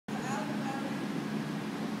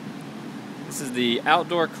This is the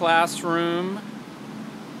outdoor classroom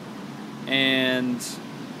and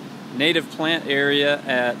native plant area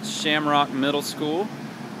at Shamrock Middle School.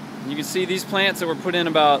 You can see these plants that were put in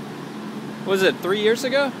about, what was it, 3 years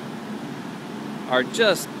ago? Are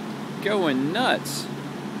just going nuts.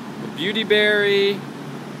 The beautyberry.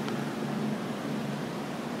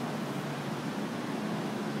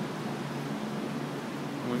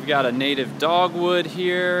 We've got a native dogwood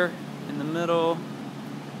here in the middle.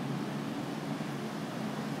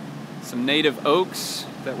 Some native oaks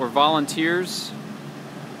that were volunteers.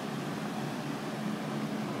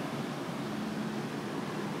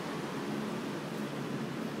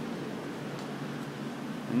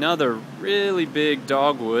 Another really big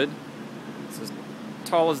dogwood. It's as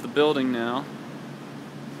tall as the building now.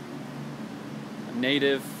 A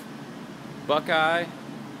native buckeye,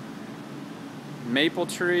 maple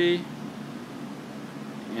tree,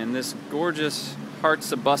 and this gorgeous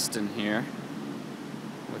hearts a-bustin' here,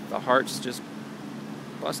 with the hearts just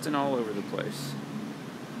busting all over the place.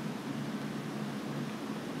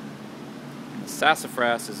 And the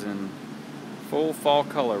sassafras is in full fall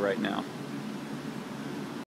color right now.